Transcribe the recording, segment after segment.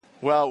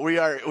Well,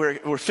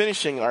 we're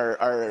finishing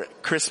our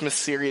Christmas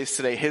series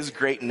today, His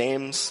Great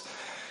Names.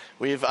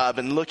 We've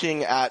been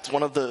looking at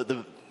one of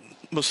the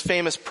most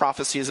famous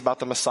prophecies about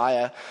the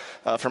Messiah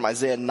from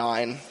Isaiah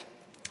 9.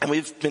 And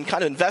we've been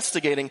kind of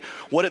investigating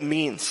what it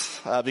means,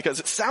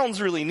 because it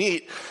sounds really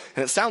neat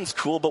and it sounds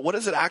cool, but what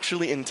does it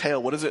actually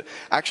entail? What does it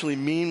actually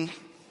mean?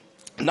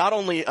 Not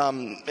only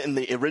in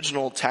the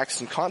original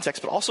text and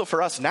context, but also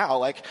for us now.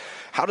 Like,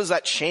 how does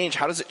that change?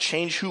 How does it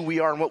change who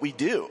we are and what we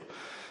do?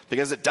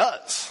 Because it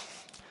does.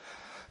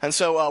 And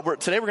so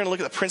today we're going to look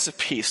at the Prince of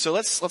Peace. So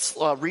let's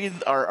read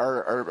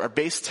our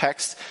base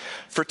text.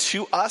 For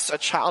to us a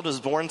child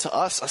is born, to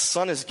us a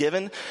son is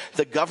given.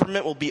 The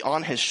government will be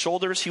on his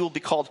shoulders. He will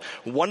be called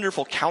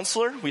Wonderful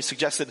Counselor. We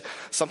suggested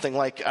something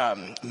like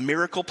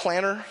Miracle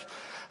Planner.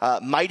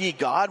 Mighty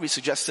God, we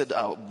suggested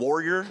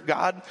Warrior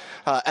God.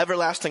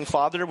 Everlasting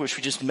Father, which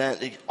we just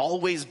meant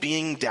always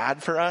being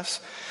dad for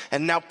us.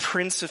 And now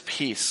Prince of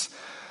Peace.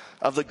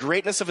 Of the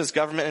greatness of his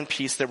government and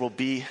peace there will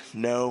be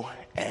no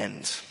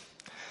end.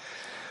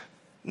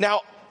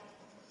 Now,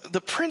 the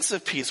Prince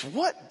of Peace,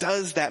 what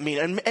does that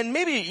mean? And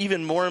maybe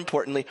even more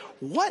importantly,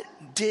 what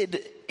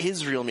did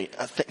Israel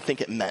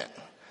think it meant?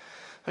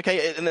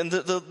 Okay, and then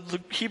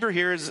the Hebrew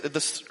here is,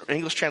 this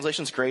English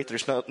translation is great.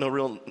 There's no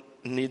real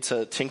need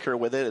to tinker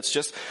with it. It's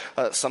just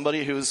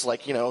somebody who's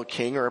like, a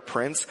king or a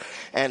prince.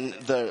 And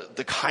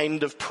the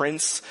kind of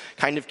prince,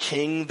 kind of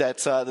king that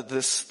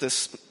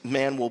this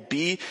man will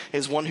be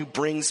is one who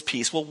brings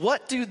peace. Well,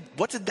 what did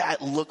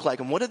that look like?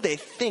 And what did they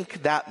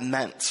think that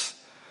meant?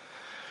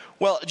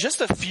 Well, just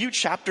a few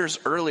chapters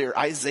earlier,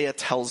 Isaiah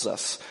tells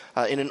us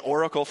in an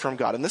oracle from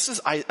God. And this is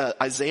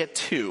Isaiah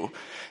 2.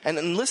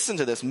 And listen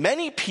to this.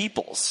 Many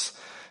peoples,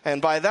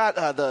 and by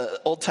that the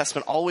Old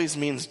Testament always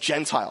means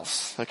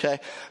Gentiles, okay?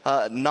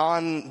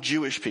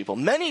 Non-Jewish people.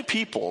 Many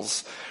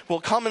peoples will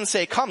come and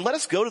say, "Come, let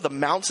us go to the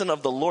mountain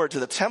of the Lord, to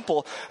the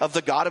temple of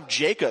the God of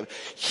Jacob.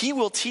 He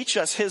will teach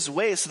us his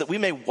ways so that we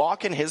may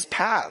walk in his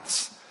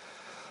paths."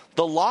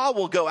 The law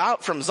will go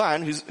out from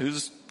Zion,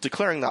 who's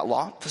declaring that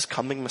law, this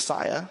coming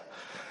Messiah.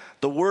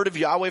 The word of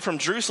Yahweh from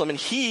Jerusalem, and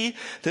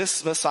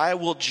this Messiah,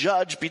 will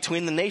judge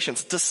between the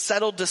nations to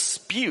settle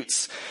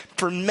disputes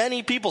for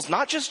many peoples,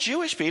 not just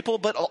Jewish people,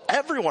 but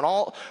everyone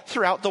all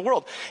throughout the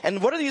world.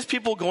 And what are these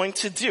people going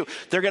to do?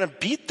 They're going to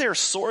beat their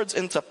swords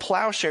into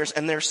plowshares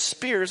and their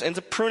spears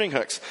into pruning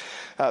hooks.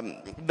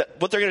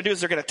 What they're going to do is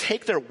they're going to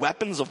take their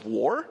weapons of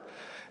war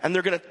and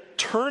they're going to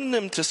turn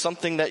them to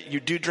something that you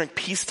do during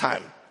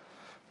peacetime,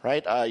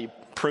 right? You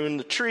prune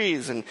the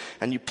trees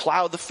and you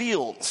plow the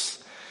fields.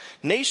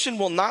 Nation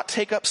will not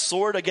take up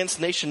sword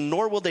against nation,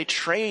 nor will they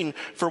train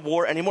for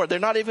war anymore. They're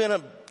not even going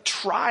to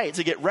try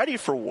to get ready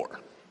for war.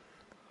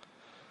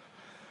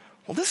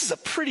 Well, this is a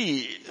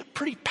pretty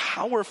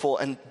powerful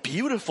and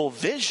beautiful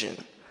vision,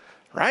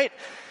 right?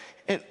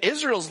 And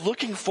Israel's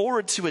looking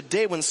forward to a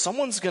day when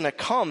someone's going to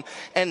come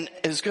and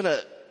is going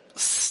to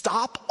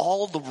stop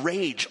all the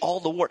rage,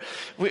 all the war.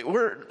 We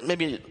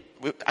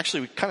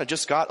kind of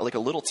just got like a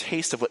little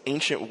taste of what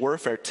ancient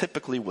warfare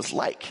typically was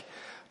like.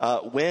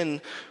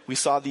 When we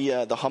saw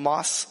the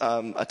Hamas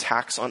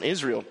attacks on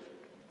Israel.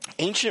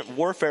 Ancient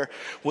warfare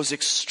was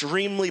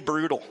extremely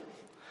brutal.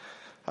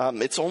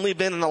 It's only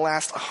been in the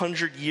last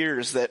 100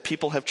 years that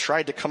people have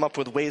tried to come up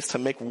with ways to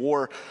make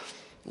war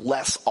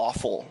less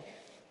awful.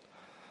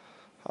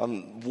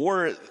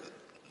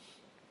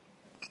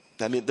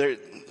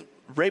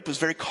 Rape was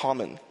very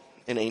common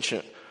in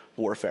ancient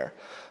warfare.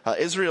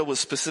 Israel was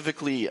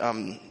specifically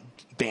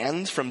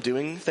banned from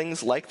doing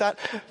things like that,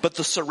 but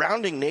the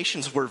surrounding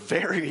nations were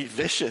very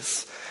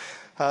vicious.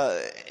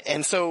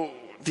 And so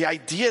the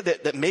idea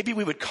that maybe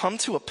we would come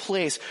to a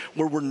place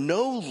where we're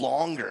no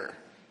longer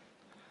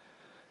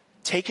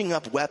taking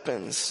up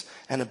weapons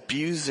and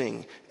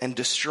abusing and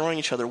destroying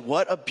each other,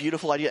 what a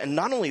beautiful idea. And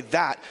not only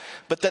that,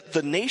 but that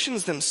the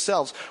nations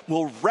themselves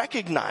will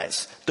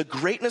recognize the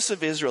greatness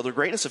of Israel, the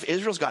greatness of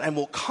Israel's God, and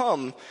will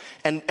come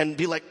and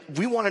be like,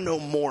 we want to know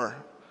more.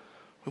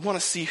 We want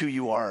to see who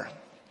you are.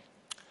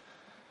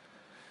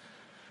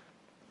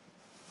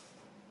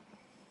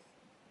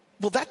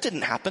 Well, that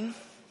didn't happen.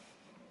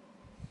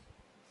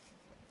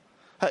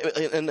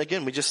 And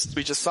again, we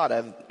just saw it. I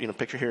have a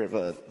picture here of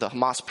the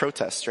Hamas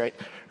protests, right,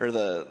 or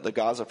the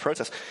Gaza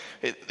protests.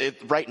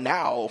 Right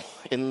now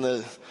in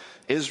the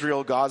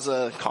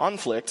Israel-Gaza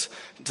conflict,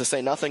 to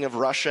say nothing of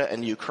Russia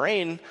and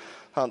Ukraine,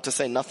 to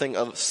say nothing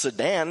of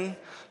Sudan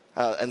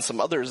and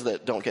some others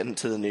that don't get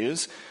into the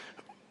news,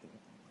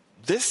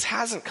 this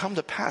hasn't come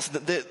to pass.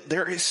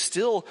 There is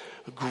still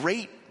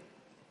great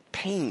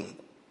pain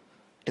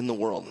in the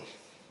world.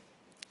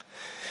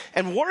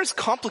 And war is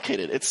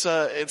complicated. It's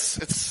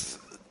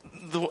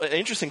the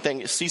interesting thing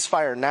is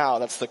ceasefire now.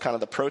 That's the kind of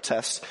the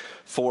protest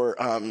for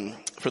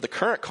the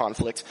current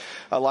conflict.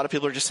 A lot of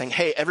people are just saying,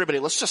 "Hey, everybody,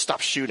 let's just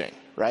stop shooting,"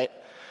 right?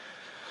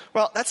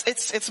 Well,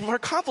 it's more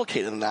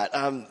complicated than that.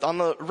 On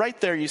the right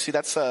there, you see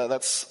that's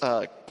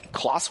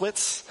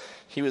Clausewitz.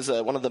 He was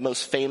one of the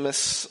most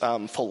famous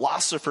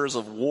philosophers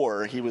of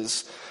war. I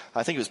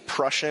think he was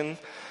Prussian.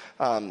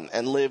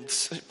 and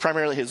lived,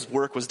 primarily his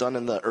work was done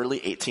in the early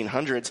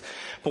 1800s.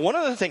 But one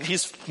of the things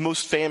he's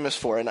most famous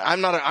for, and I'm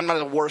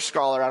not a war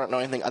scholar, I don't know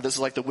anything, this is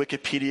like the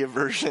Wikipedia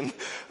version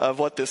of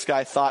what this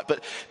guy thought,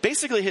 but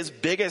basically his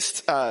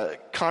biggest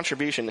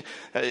contribution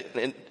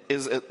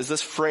is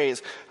this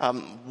phrase,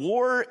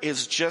 war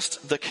is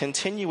just the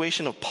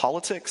continuation of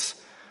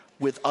politics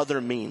with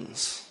other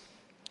means.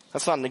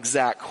 That's not an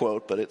exact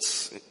quote, but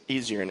it's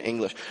easier in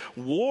English.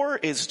 War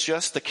is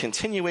just the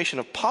continuation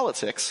of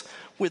politics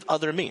with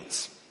other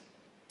means.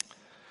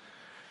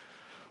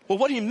 Well,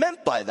 what he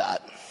meant by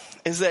that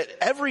is that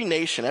every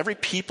nation, every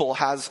people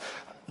has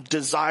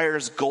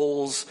desires,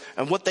 goals,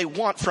 and what they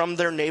want from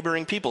their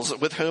neighboring peoples,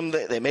 with whom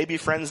they may be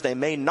friends, they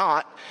may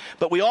not,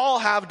 but we all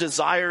have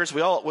desires,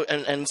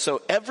 and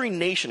so every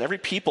nation, every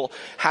people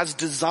has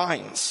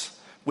designs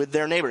with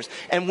their neighbors.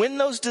 And when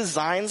those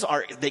designs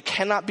they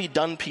cannot be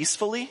done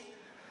peacefully,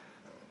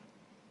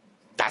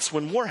 that's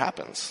when war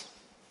happens.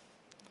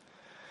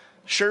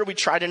 Sure, we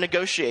try to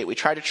negotiate, we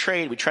try to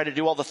trade, we try to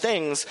do all the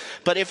things,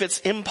 but if it's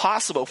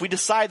impossible, if we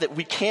decide that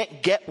we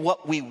can't get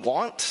what we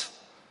want,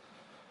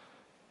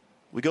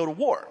 we go to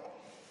war.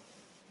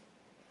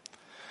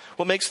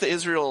 What makes the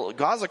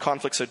Israel-Gaza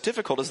conflict so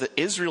difficult is that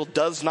Israel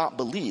does not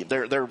believe.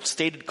 Their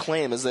stated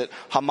claim is that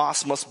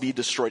Hamas must be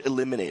destroyed,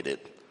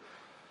 eliminated.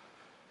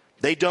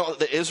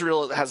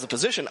 Israel has the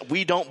position,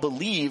 we don't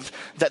believe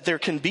that there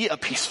can be a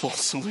peaceful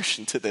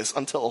solution to this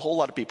until a whole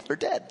lot of people are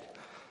dead.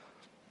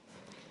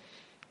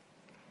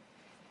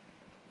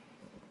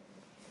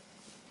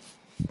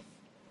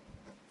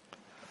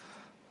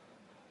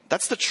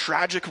 That's the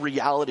tragic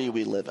reality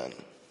we live in.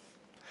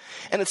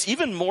 And it's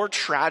even more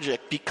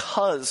tragic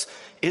because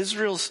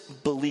Israel's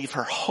belief,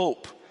 her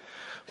hope,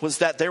 was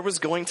that there was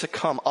going to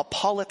come a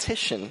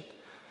politician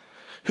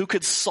who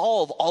could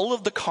solve all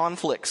of the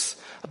conflicts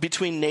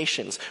between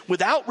nations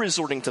without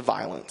resorting to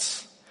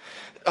violence.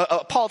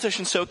 A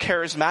politician so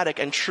charismatic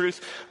and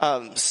truth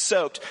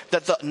soaked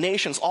that the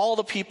nations, all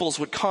the peoples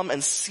would come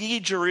and see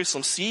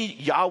Jerusalem, see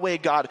Yahweh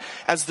God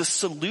as the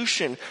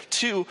solution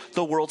to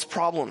the world's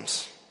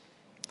problems.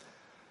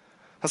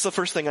 That's the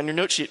first thing on your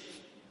note sheet.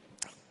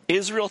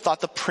 Israel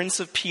thought the Prince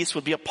of Peace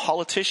would be a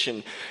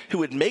politician who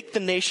would make the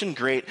nation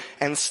great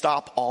and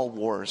stop all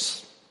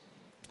wars.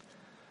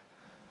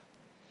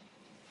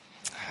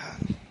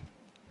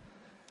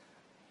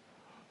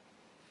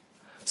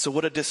 So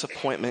what a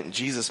disappointment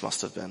Jesus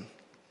must have been.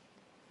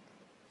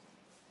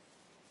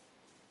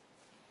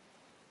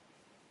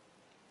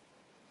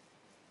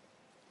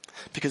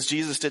 Because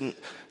Jesus didn't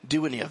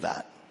do any of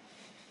that.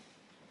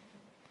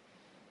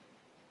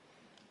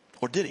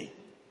 Or did he?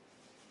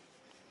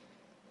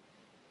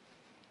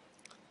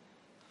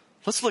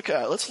 Let's look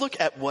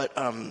at what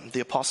the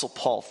Apostle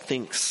Paul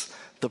thinks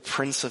the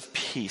Prince of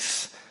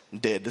Peace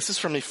did. This is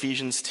from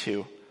Ephesians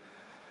 2.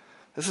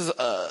 This is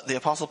the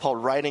Apostle Paul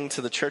writing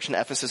to the church in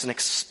Ephesus and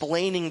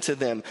explaining to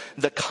them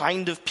the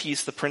kind of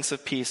peace the Prince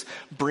of Peace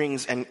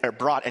brings and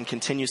brought and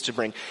continues to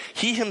bring.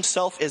 He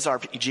himself is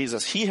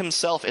Jesus. He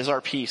himself is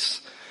our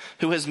peace,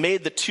 who has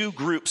made the two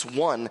groups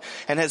one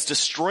and has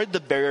destroyed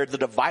the barrier, the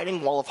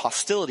dividing wall of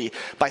hostility,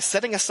 by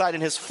setting aside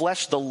in his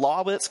flesh the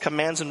law with its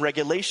commands and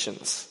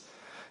regulations.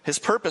 His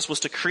purpose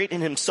was to create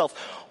in himself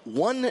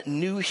one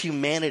new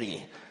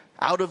humanity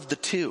out of the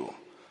two,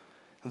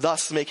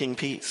 thus making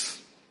peace.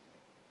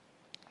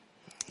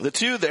 The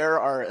two there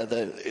are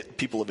the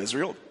people of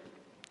Israel,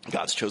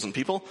 God's chosen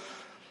people,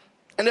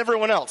 and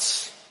everyone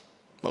else,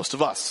 most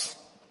of us.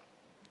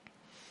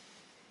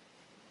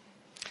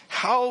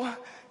 How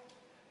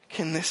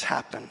can this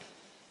happen?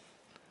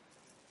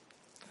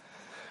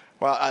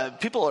 Well,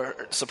 people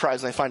are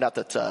surprised when they find out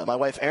that my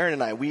wife Erin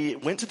and I, we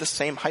went to the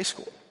same high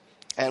school,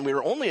 and we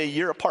were only a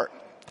year apart.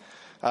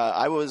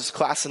 I was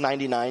class of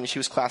 99, she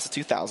was class of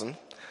 2000.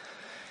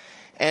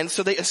 And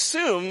so they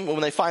assume, when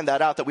they find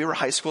that out, that we were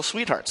high school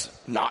sweethearts.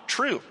 Not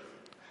true.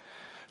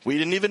 We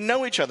didn't even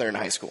know each other in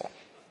high school.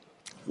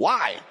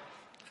 Why?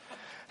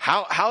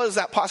 How is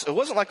that possible? It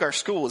wasn't like our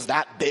school was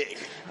that big.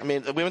 I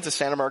mean, we went to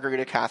Santa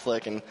Margarita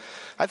Catholic, and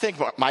I think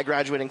my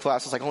graduating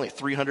class was like only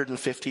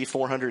 350,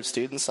 400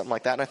 students, something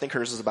like that, and I think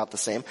hers is about the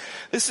same.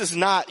 This is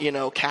not,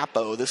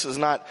 Capo. This is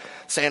not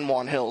San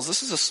Juan Hills.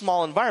 This is a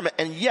small environment,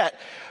 and yet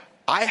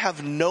I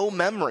have no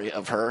memory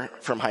of her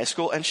from high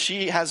school, and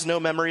she has no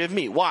memory of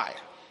me. Why?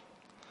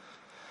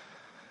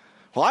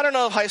 Well, I don't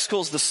know if high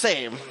school's the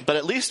same, but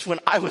at least when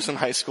I was in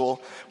high school,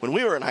 when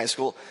we were in high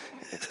school,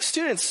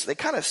 students, they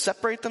kind of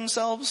separate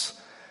themselves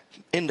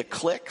into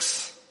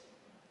cliques.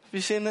 Have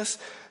you seen this?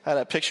 I had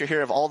a picture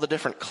here of all the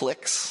different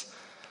cliques.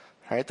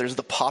 Right? There's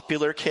the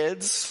popular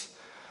kids.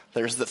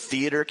 There's the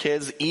theater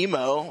kids.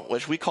 Emo,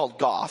 which we called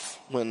goth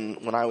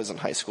when I was in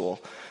high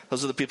school.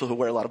 Those are the people who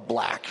wear a lot of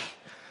black.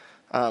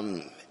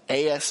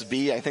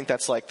 ASB, I think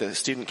that's like the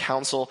student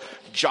council.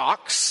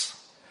 Jocks.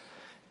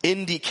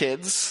 Indie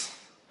kids.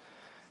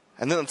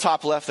 And then on the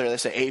top left there, they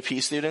say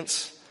AP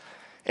students.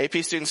 AP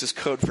students is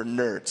code for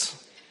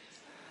nerds.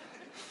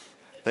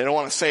 They don't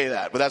want to say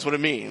that, but that's what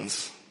it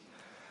means.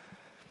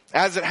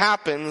 As it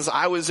happens,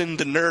 I was in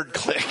the nerd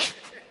clique.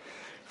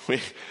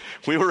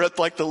 We were at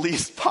like the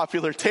least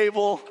popular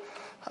table.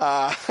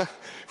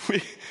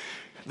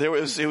 It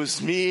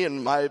was me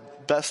and my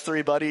best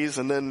three buddies,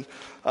 and then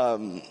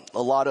a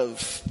lot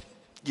of,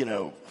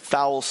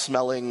 foul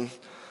smelling,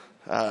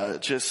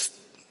 just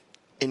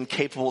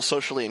incapable,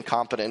 socially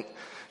incompetent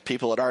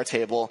people at our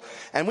table.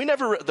 And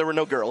there were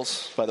no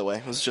girls, by the way.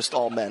 It was just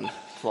all men,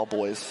 all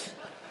boys.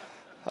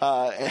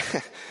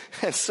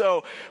 And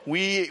so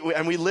we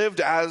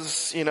lived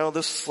as,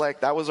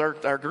 that was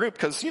our group,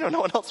 because, no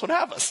one else would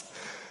have us.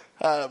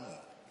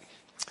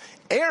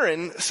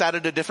 Erin sat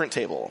at a different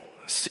table.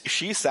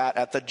 She sat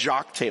at the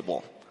jock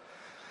table.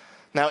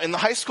 Now, in the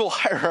high school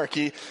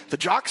hierarchy, the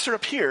jocks are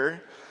up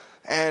here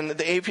and the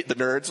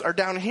nerds are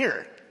down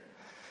here.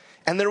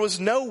 And there was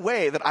no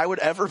way that I would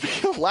ever be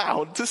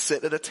allowed to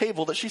sit at a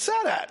table that she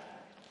sat at.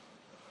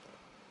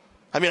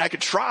 I mean, I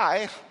could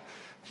try,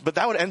 but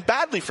that would end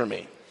badly for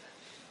me.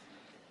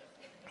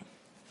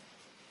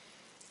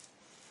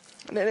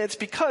 And it's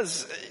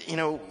because,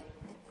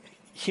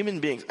 human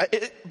beings.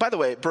 By the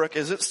way, Brooke,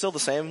 is it still the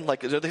same?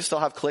 Like, do they still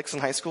have cliques in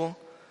high school?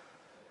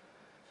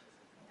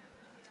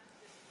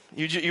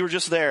 You were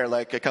just there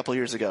like a couple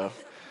years ago.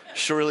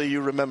 Surely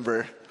you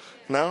remember.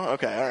 No?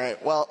 Okay, all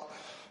right. Well,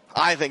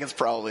 I think it's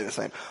probably the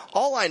same.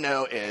 All I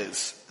know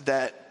is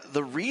that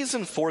the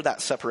reason for that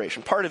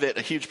separation, part of it,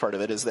 a huge part of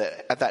it, is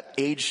that at that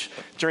age,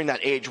 during that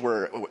age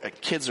where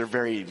kids are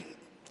very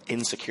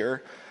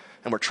insecure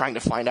and we're trying to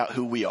find out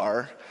who we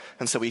are,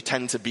 and so we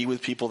tend to be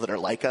with people that are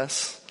like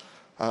us,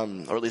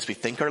 or at least we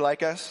think are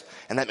like us,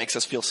 and that makes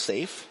us feel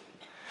safe.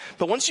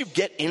 But once you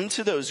get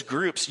into those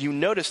groups, you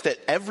notice that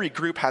every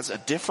group has a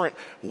different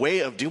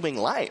way of doing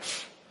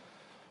life,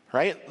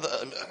 right?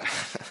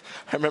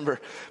 I remember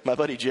my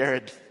buddy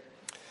Jared,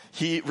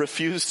 he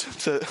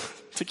refused to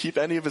keep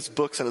any of his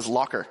books in his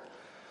locker.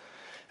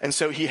 And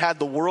so he had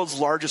the world's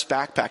largest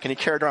backpack, and he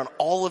carried around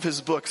all of his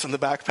books in the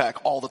backpack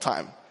all the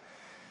time.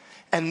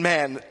 And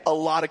man, a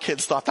lot of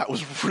kids thought that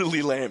was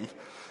really lame.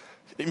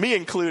 Me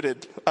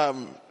included.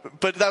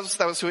 But that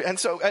was who, and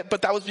so,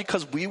 but that was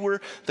because we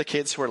were the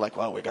kids who were like,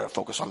 well, we gotta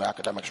focus on the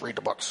academics, read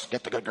the books,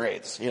 get the good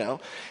grades,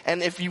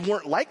 And if you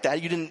weren't like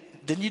that, you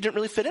didn't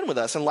really fit in with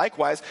us. And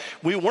likewise,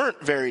 we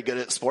weren't very good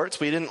at sports.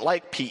 We didn't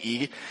like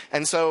PE.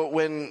 And so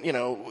when,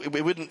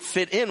 we wouldn't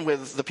fit in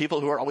with the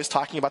people who are always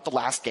talking about the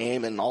last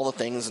game and all the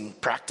things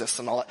and practice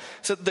and all that.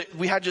 So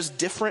we had just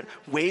different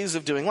ways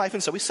of doing life,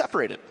 and so we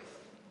separated.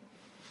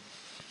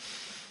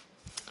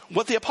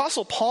 What the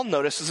Apostle Paul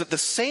noticed is that the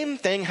same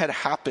thing had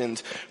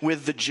happened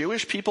with the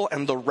Jewish people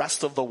and the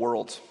rest of the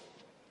world.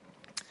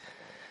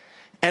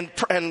 And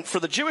for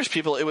the Jewish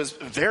people, it was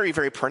very,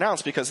 very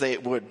pronounced because they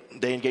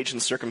engaged in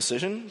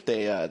circumcision.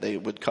 They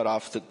would cut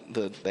off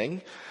the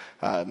thing,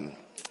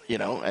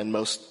 and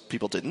most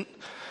people didn't.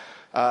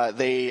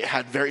 They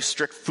had very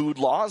strict food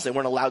laws. They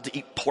weren't allowed to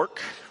eat pork,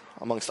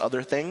 amongst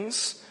other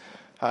things,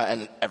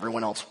 and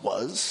everyone else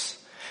was.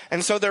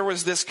 And so there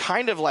was this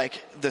kind of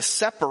like the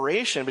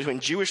separation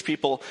between Jewish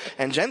people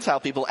and Gentile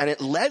people, and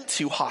it led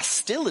to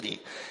hostility.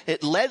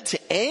 It led to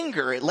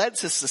anger. It led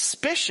to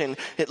suspicion.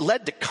 It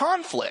led to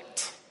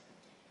conflict.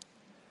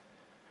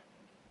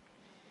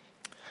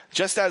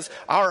 Just as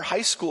our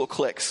high school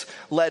cliques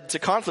led to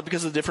conflict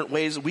because of the different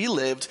ways we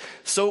lived,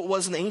 so it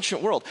was in the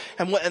ancient world.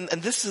 And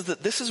this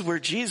is where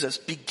Jesus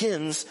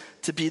begins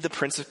to be the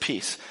Prince of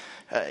Peace.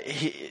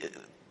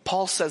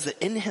 Paul says that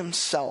in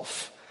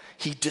himself,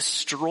 he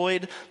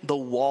destroyed the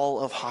wall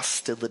of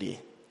hostility.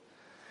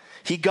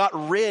 He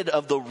got rid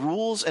of the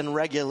rules and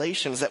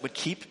regulations that would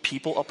keep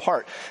people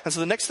apart. And so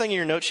the next thing in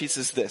your note sheets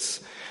is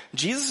this.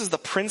 Jesus is the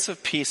Prince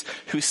of Peace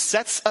who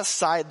sets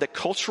aside the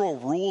cultural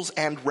rules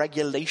and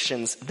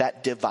regulations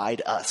that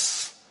divide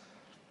us.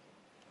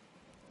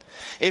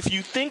 If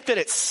you think that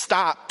it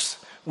stopped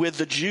with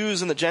the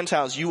Jews and the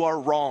Gentiles, you are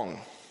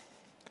wrong.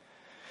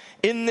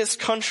 In this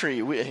country,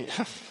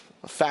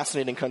 a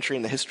fascinating country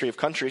in the history of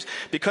countries,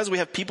 because we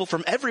have people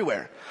from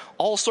everywhere,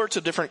 all sorts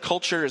of different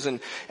cultures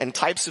and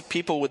types of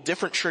people with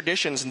different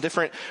traditions and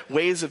different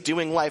ways of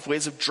doing life,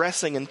 ways of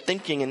dressing and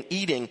thinking and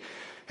eating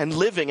and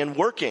living and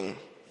working.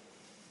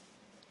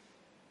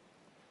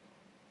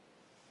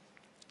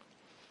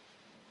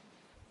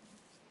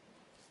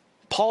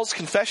 Paul's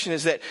confession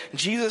is that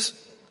Jesus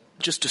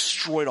just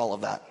destroyed all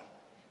of that.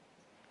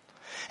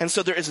 And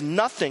so there is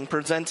nothing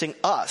preventing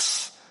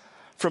us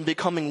from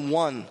becoming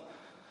one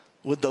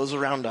with those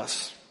around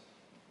us.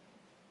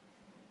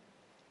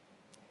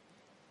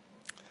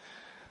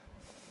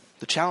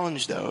 The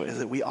challenge, though, is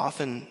that we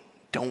often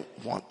don't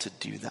want to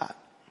do that.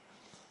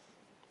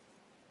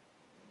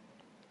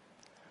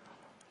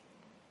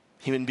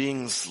 Human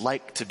beings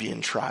like to be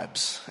in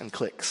tribes and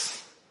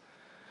cliques.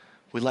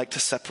 We like to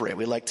separate.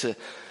 We like to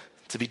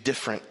be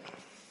different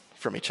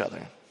from each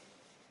other.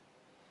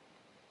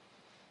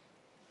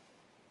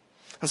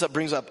 And so that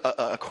brings up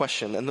a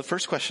question. And the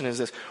first question is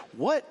this: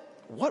 What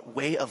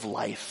way of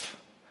life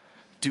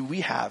do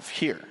we have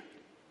here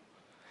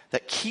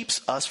that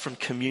keeps us from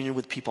communion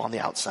with people on the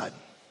outside?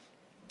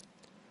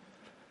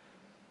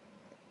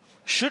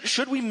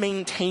 Should we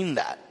maintain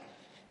that?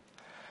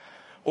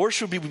 Or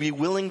should we be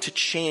willing to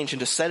change and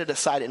to set it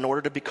aside in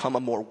order to become a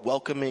more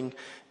welcoming,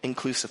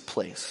 inclusive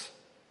place?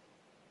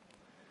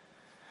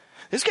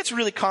 This gets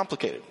really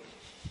complicated.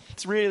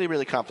 It's really,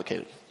 really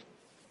complicated.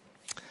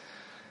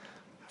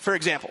 For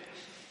example,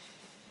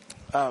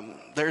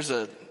 there's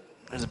a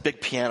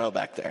big piano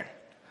back there.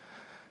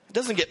 It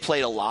doesn't get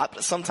played a lot,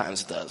 but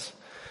sometimes it does.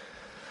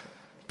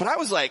 But I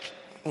was like,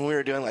 when we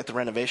were doing like the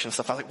renovation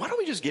stuff, I was like, why don't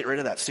we just get rid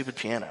of that stupid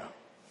piano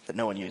that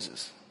no one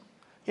uses?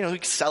 You know, we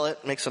could sell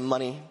it, make some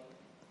money.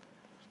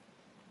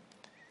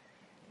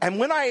 And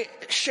when I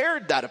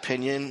shared that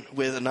opinion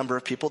with a number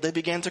of people, they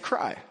began to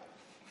cry.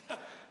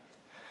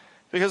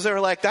 Because they were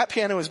like, that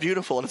piano is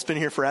beautiful and it's been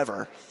here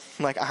forever.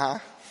 I'm like,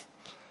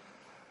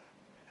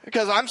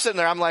 Because I'm sitting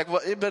there, I'm like,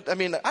 well, but I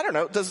mean, I don't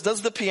know. Does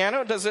the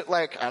piano, does it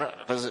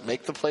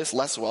make the place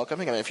less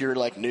welcoming? I mean, if you're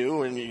like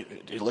new and you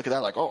look at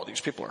that like, oh,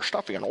 these people are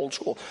stuffy and old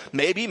school.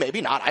 Maybe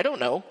not. I don't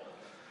know.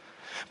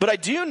 But I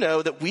do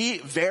know that we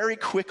very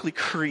quickly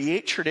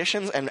create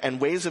traditions and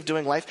ways of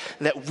doing life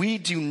that we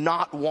do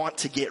not want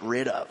to get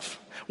rid of.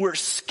 We're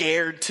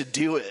scared to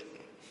do it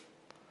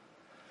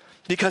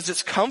because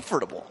it's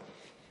comfortable.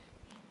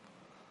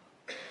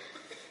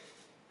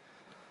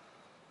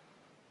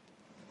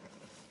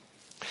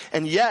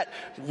 And yet,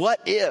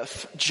 what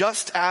if,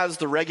 just as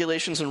the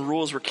regulations and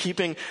rules were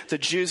keeping the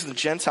Jews and the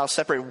Gentiles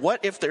separated,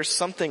 what if there's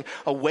something,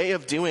 a way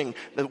of doing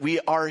that we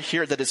are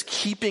here that is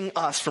keeping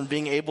us from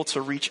being able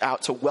to reach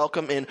out, to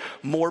welcome in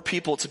more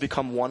people to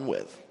become one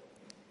with?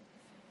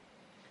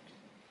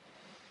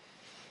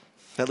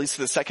 That leads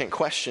to the second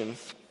question.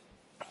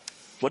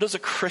 What does a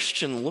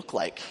Christian look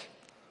like?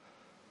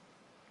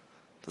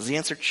 Does the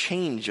answer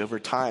change over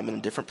time and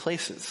in different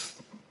places?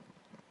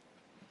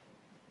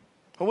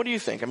 Well, what do you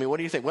think? I mean, what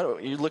do you think?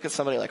 You look at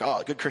somebody like, oh,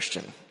 a good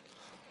Christian.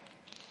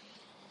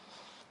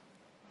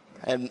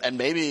 And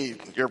maybe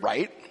you're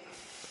right.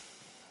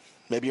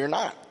 Maybe you're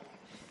not.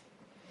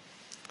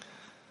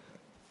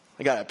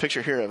 I got a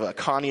picture here of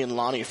Connie and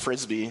Lonnie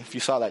Frisbee. If you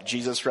saw that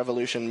Jesus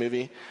Revolution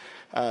movie,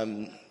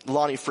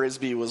 Lonnie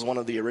Frisbee was one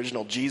of the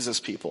original Jesus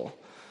people.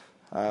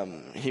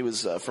 He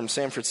was from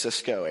San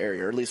Francisco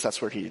area, or at least that's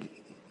where he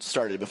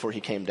started before he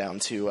came down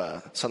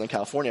to Southern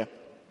California.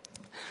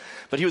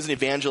 But he was an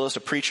evangelist, a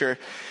preacher,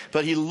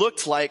 but he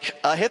looked like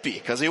a hippie,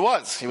 because he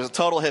was a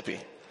total hippie.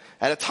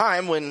 At a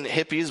time when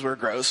hippies were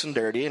gross and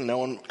dirty and no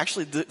one likes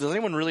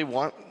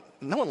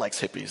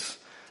hippies.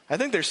 I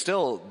think they're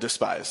still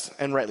despised,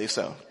 and rightly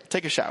so.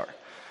 Take a shower.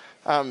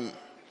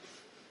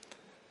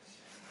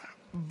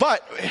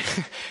 But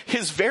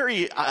his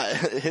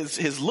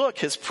look,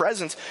 his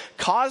presence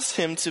caused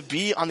him to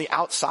be on the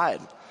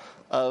outside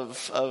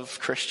of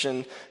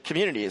Christian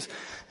communities.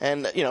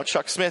 And,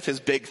 Chuck Smith, his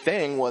big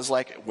thing was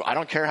like, I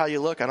don't care how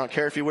you look. I don't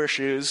care if you wear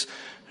shoes.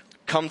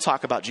 Come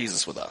talk about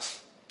Jesus with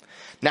us.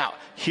 Now,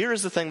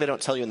 here's the thing they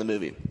don't tell you in the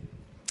movie.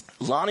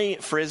 Lonnie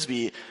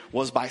Frisbee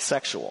was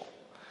bisexual.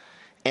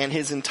 And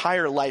his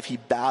entire life he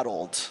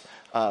battled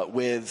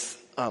with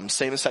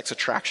same-sex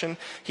attraction.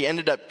 He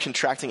ended up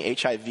contracting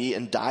HIV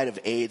and died of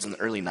AIDS in the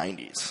early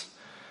 90s.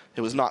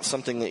 It was not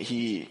something that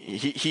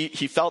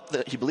he felt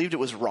that he believed it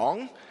was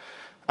wrong.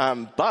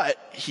 But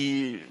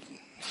he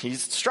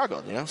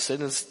struggled,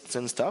 sin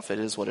is tough. It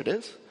is what it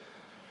is.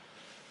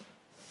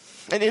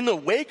 And in the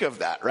wake of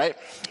that, right?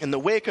 In the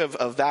wake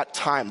of that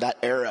time, that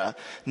era,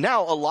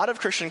 now a lot of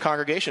Christian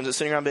congregations are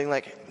sitting around being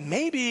like,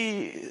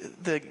 maybe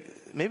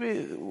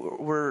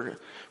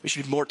we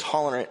should be more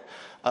tolerant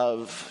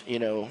of,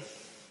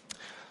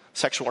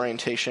 sexual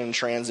orientation.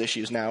 Trans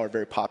issues now are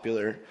very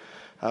popular.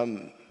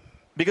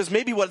 Because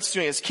maybe what it's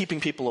doing is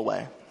keeping people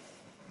away.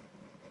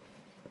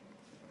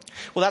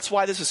 Well, that's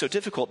why this is so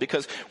difficult,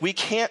 because we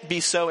can't be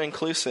so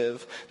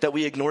inclusive that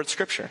we ignored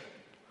Scripture.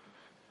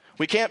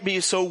 We can't be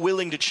so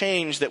willing to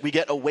change that we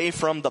get away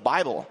from the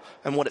Bible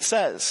and what it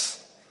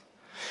says.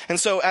 And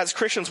so as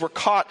Christians, we're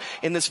caught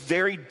in this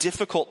very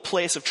difficult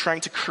place of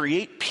trying to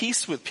create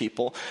peace with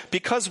people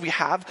because we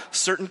have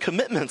certain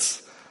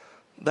commitments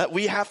that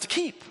we have to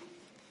keep.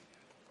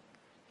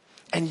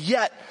 And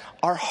yet,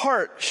 our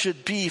heart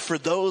should be for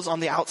those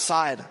on the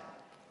outside.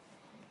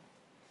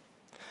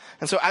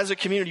 And so as a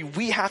community,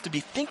 we have to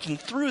be thinking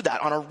through that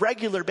on a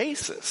regular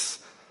basis.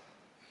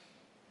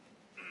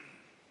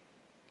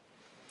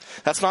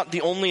 That's not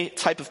the only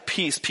type of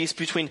peace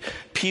between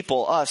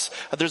people, us.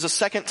 There's a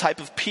second type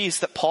of peace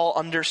that Paul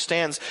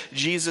understands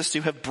Jesus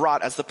to have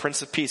brought as the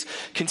Prince of Peace.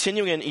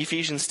 Continuing in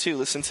Ephesians 2,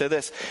 listen to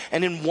this.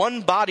 And in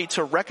one body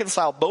to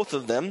reconcile both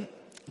of them,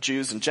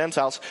 Jews and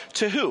Gentiles,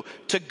 to who?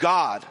 To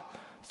God,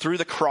 through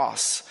the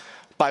cross,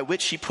 by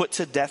which he put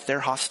to death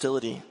their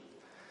hostility.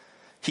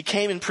 He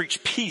came and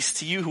preached peace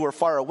to you who are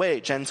far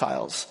away,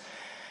 Gentiles,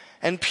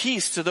 and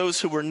peace to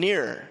those who were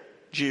near,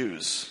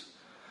 Jews.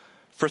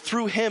 For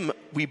through him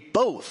we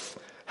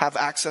both have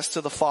access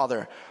to the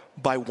Father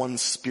by one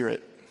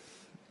Spirit.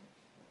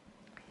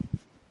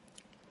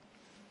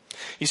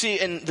 You see,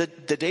 in the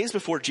days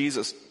before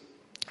Jesus,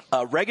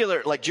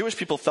 Jewish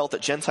people felt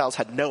that Gentiles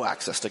had no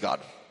access to God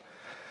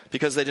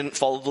because they didn't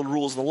follow the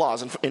rules and the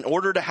laws. And in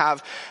order to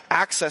have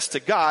access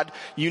to God,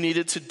 you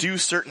needed to do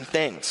certain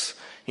things.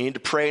 You need to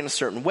pray in a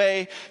certain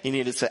way. You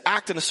needed to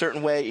act in a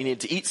certain way. You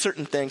needed to eat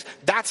certain things.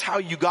 That's how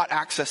you got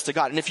access to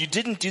God. And if you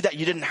didn't do that,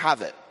 you didn't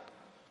have it.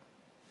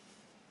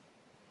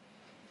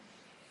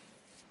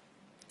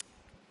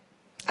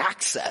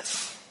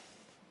 Access.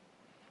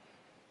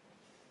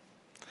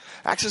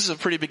 Access is a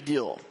pretty big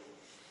deal.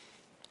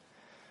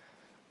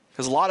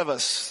 Because a lot of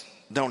us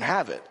don't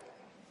have it.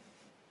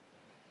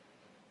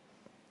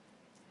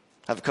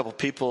 I have a couple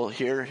people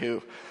here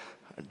who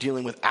are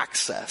dealing with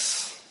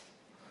access.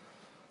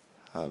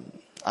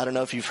 I don't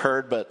know if you've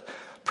heard, but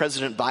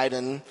President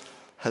Biden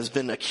has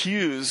been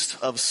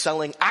accused of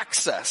selling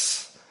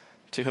access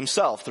to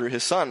himself through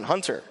his son,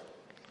 Hunter.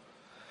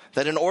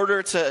 That in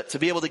order to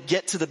be able to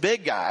get to the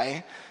big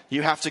guy,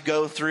 you have to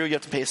go through, you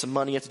have to pay some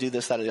money, you have to do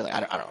this, that, or the other. I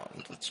don't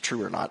know if it's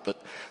true or not,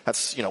 but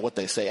that's, what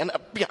they say. And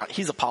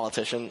he's a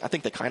politician. I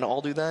think they kind of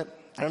all do that.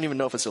 I don't even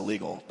know if it's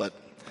illegal, but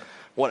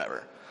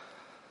whatever.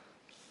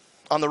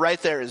 On the right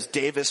there is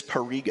Davis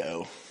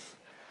Perigo.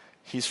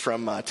 He's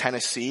from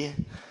Tennessee.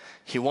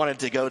 He wanted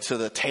to go to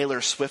the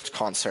Taylor Swift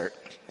concert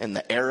in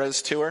the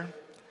Eras tour,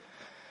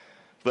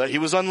 but he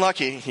was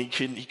unlucky. He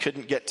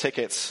couldn't get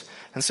tickets.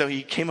 And so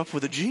he came up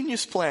with a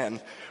genius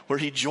plan where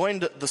he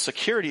joined the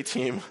security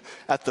team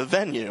at the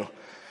venue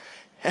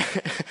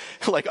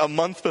like a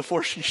month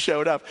before she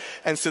showed up.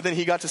 And so then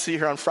he got to see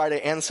her on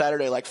Friday and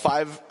Saturday, like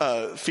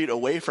 5 feet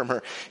away from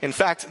her. In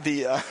fact,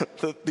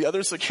 the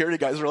other security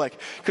guys were like,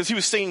 because he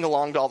was singing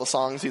along to all the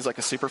songs. He's like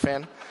a super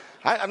fan.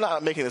 I'm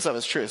not making this up.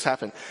 It's true. It's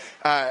happened.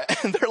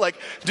 And they're like,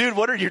 dude,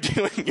 what are you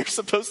doing? You're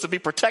supposed to be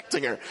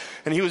protecting her.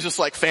 And he was just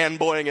like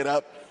fanboying it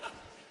up.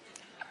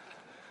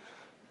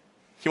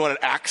 He wanted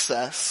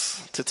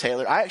access to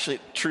Taylor.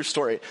 True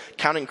story,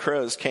 Counting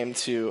Crows came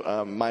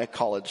to my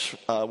college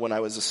when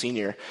I was a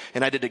senior,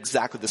 and I did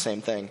exactly the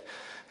same thing.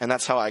 And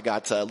that's how I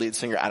got lead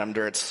singer Adam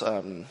Durrett's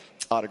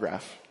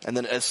autograph. And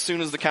then as soon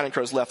as the Counting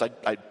Crows left,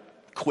 I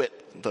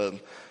quit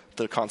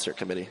the concert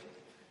committee.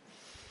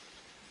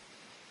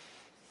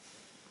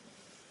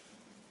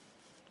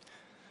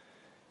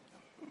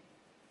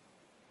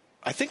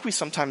 I think we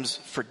sometimes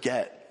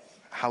forget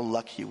how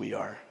lucky we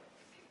are.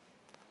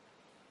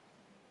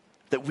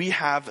 That we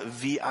have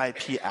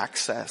VIP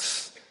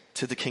access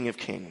to the King of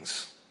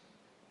Kings.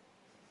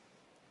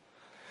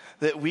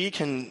 That we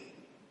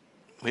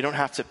don't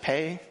have to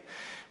pay.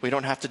 We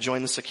don't have to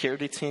join the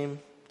security team.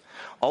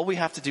 All we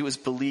have to do is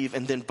believe,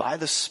 and then by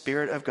the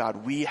Spirit of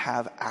God, we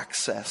have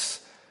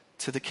access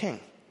to the King.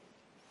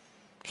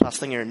 Last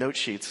thing in your note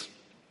sheets.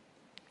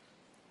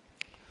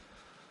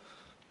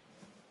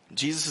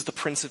 Jesus is the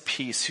Prince of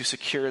Peace who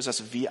secures us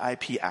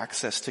VIP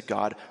access to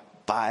God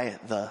by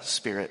the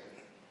Spirit.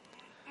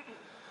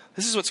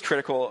 This is what's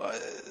critical.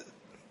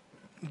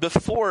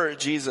 Before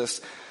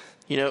Jesus,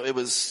 it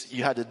was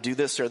you had to do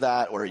this or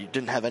that, or you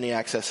didn't have any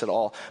access at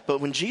all. But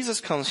when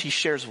Jesus comes, he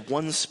shares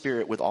one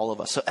Spirit with all of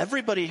us. So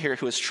everybody here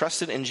who has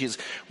trusted in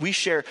Jesus, we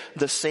share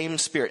the same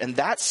Spirit. And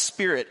that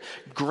Spirit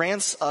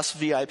grants us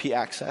VIP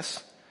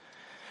access.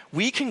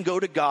 We can go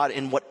to God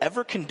in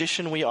whatever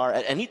condition we are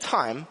at any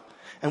time,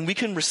 and we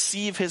can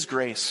receive his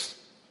grace.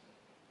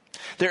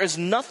 There is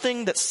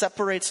nothing that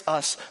separates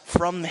us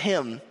from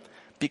him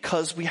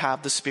because we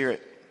have the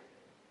Spirit.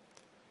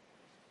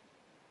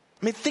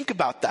 Think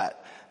about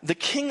that. The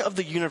King of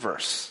the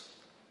universe,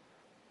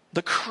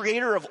 the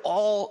creator of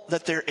all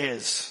that there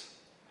is,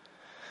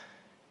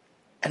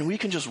 and we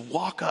can just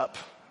walk up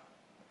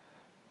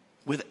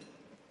with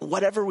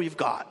whatever we've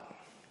got,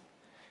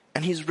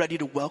 and he's ready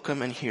to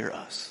welcome and hear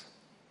us.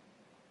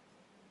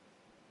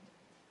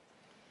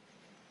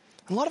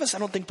 A lot of us, I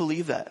don't think,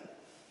 believe that.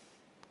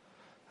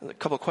 A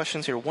couple of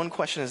questions here. One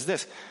question is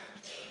this.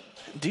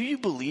 Do you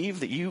believe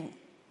that you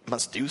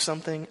must do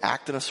something,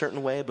 act in a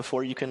certain way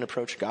before you can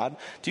approach God?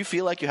 Do you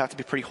feel like you have to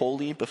be pretty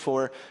holy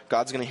before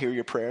God's going to hear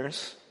your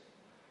prayers?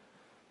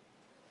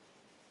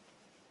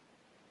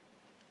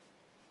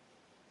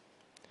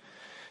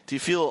 Do you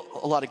feel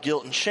a lot of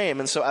guilt and shame?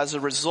 And so as a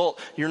result,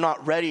 you're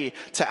not ready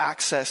to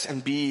access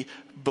and be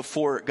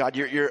before God.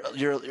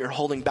 You're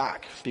holding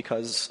back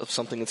because of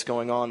something that's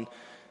going on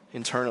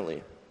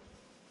internally.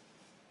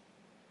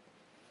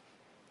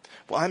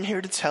 Well, I'm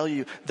here to tell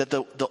you that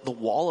the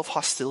wall of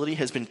hostility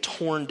has been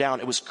torn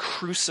down. It was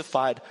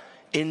crucified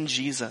in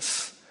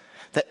Jesus.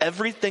 That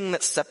everything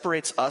that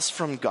separates us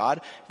from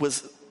God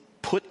was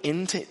put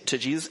into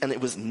Jesus, and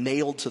it was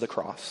nailed to the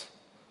cross.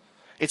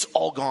 It's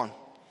all gone.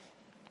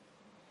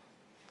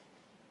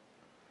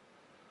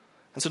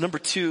 And so number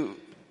 2,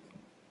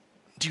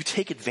 do you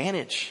take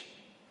advantage?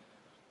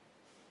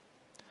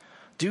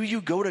 Do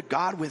you go to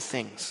God with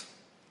things?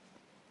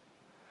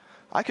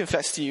 I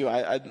confess to you,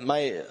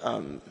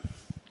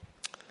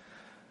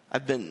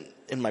 I've been,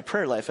 in my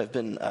prayer life, I've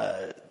been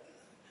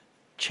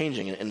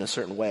changing in a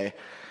certain way.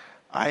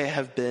 I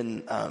have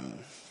been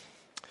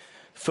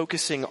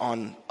focusing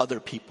on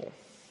other people.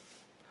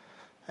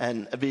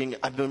 And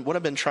what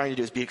I've been trying to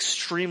do is be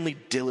extremely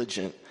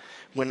diligent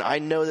when I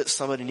know that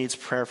somebody needs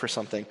prayer for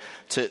something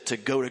to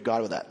go to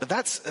God with that. But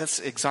that's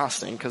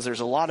exhausting because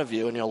there's a lot of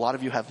you, and a lot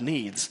of you have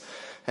needs.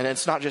 And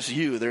it's not just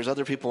you, there's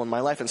other people in my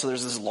life. And so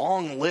there's this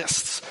long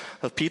list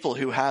of people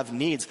who have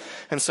needs.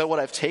 And so what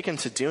I've taken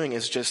to doing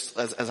is just,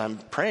 as I'm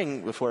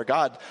praying before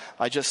God,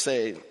 I just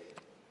say,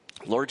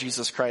 Lord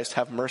Jesus Christ,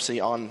 have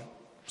mercy on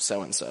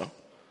so-and-so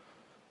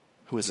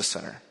who is a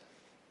sinner.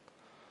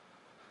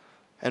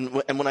 And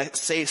when I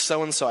say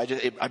so-and-so,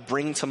 I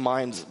bring to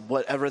mind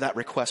whatever that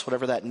request,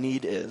 whatever that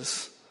need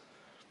is.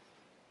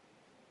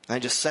 And I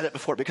just set it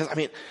before, because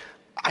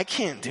I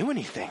can't do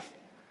anything.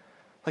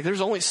 Like,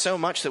 there's only so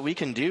much that we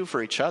can do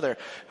for each other.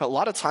 A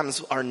lot of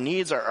times our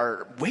needs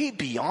are way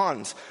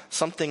beyond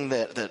something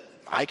that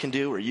I can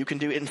do or you can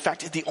do. In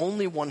fact, the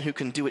only one who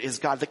can do it is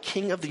God. The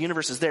King of the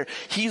universe is there.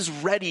 He's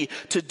ready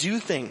to do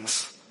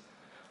things.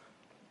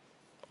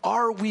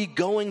 Are we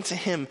going to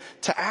him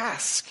to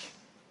ask?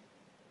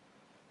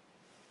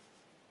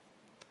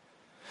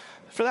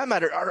 For that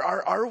matter,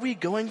 are we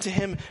going to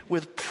him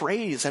with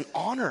praise and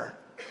honor?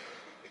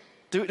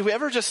 Do we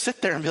ever just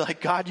sit there and be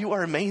like, God, you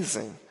are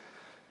amazing.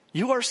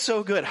 You are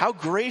so good. How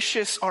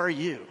gracious are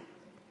you?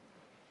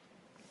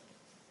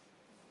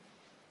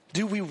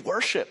 Do we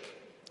worship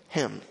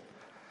him?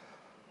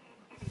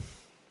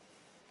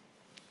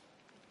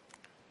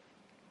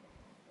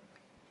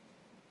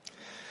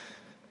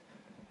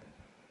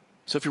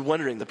 So if you're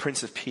wondering, the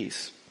Prince of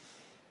Peace,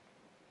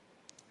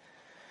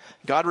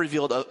 God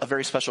revealed a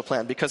very special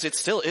plan, because it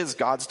still is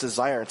God's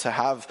desire to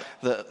have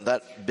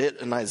that bit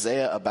in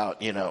Isaiah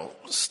about,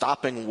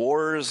 stopping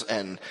wars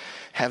and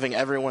having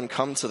everyone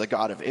come to the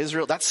God of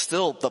Israel. That's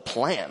still the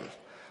plan.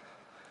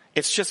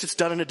 It's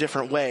done in a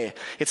different way.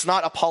 It's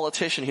not a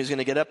politician who's going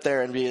to get up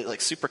there and be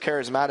like super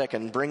charismatic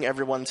and bring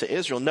everyone to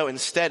Israel. No,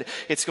 instead,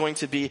 it's going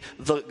to be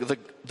the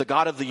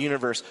God of the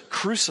universe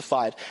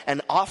crucified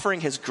and offering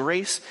his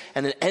grace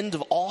and an end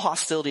of all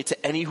hostility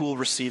to any who will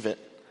receive it.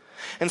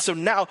 And so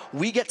now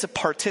we get to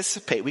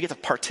participate. We get to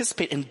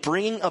participate in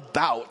bringing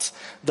about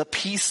the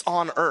peace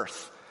on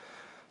earth.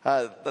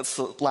 That's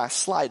the last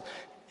slide.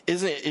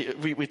 Isn't it?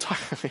 We talk,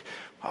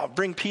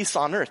 bring peace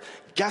on earth.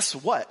 Guess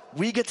what?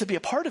 We get to be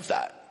a part of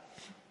that.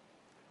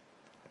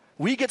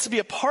 We get to be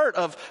a part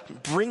of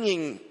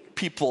bringing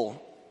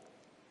people.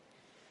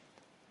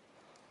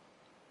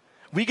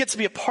 We get to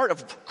be a part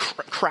of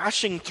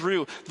crashing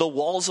through the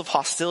walls of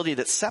hostility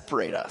that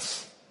separate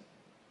us.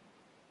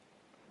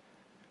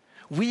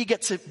 We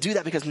get to do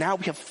that because now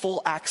we have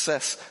full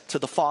access to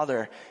the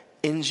Father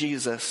in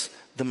Jesus,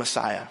 the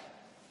Messiah.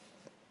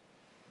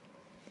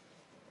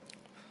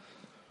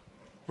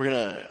 We're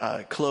going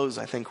to close,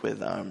 I think,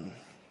 with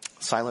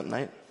Silent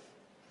Night.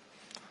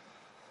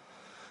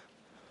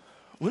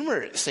 When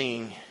we're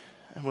singing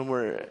and when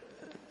we're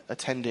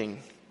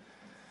attending,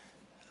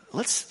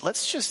 let's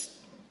just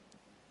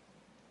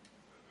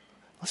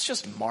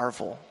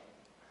marvel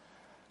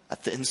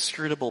at the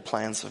inscrutable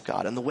plans of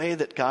God, and the way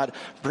that God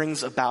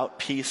brings about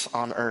peace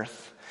on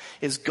earth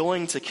is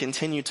going to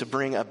continue to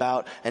bring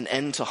about an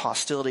end to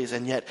hostilities,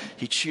 and yet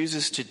he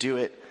chooses to do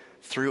it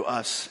through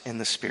us in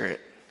the Spirit.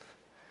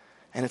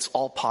 And it's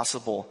all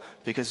possible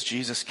because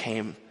Jesus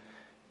came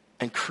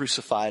and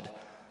crucified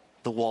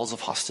the walls of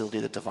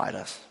hostility that divide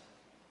us.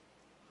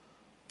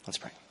 Let's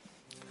pray.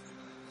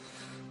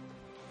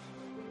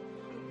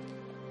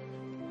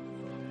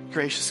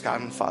 Gracious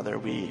God and Father,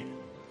 we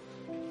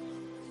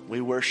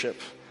worship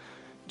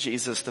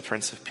Jesus, the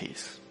Prince of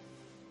Peace.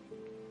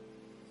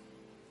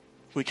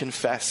 We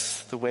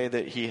confess the way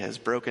that he has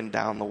broken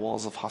down the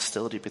walls of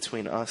hostility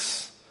between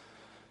us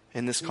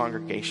in this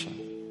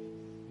congregation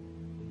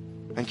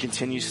and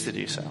continues to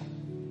do so.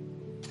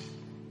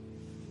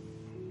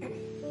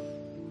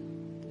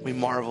 We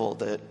marvel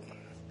that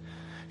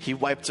he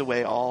wiped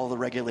away all the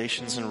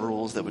regulations and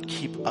rules that would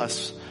keep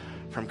us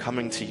from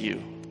coming to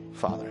you,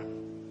 Father.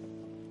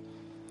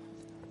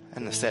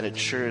 And instead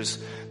ensures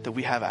that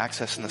we have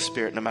access in the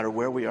Spirit no matter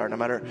where we are, no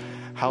matter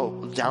how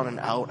down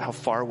and out, how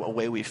far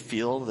away we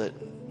feel, that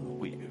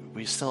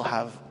we still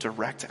have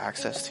direct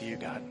access to you,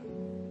 God.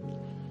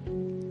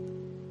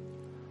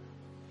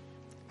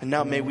 And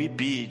now may we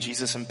be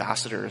Jesus'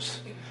 ambassadors,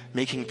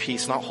 making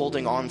peace, not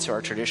holding on to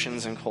our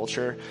traditions and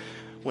culture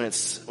when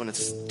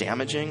it's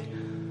damaging,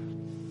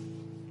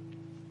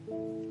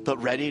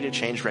 but ready to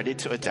change, ready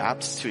to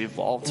adapt, to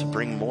evolve, to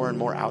bring more and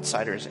more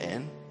outsiders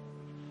in.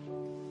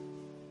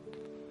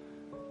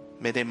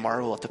 May they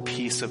marvel at the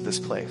peace of this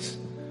place,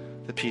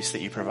 the peace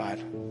that you provide.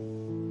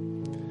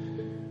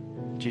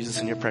 Jesus,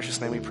 in your precious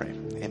name we pray.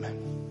 Amen.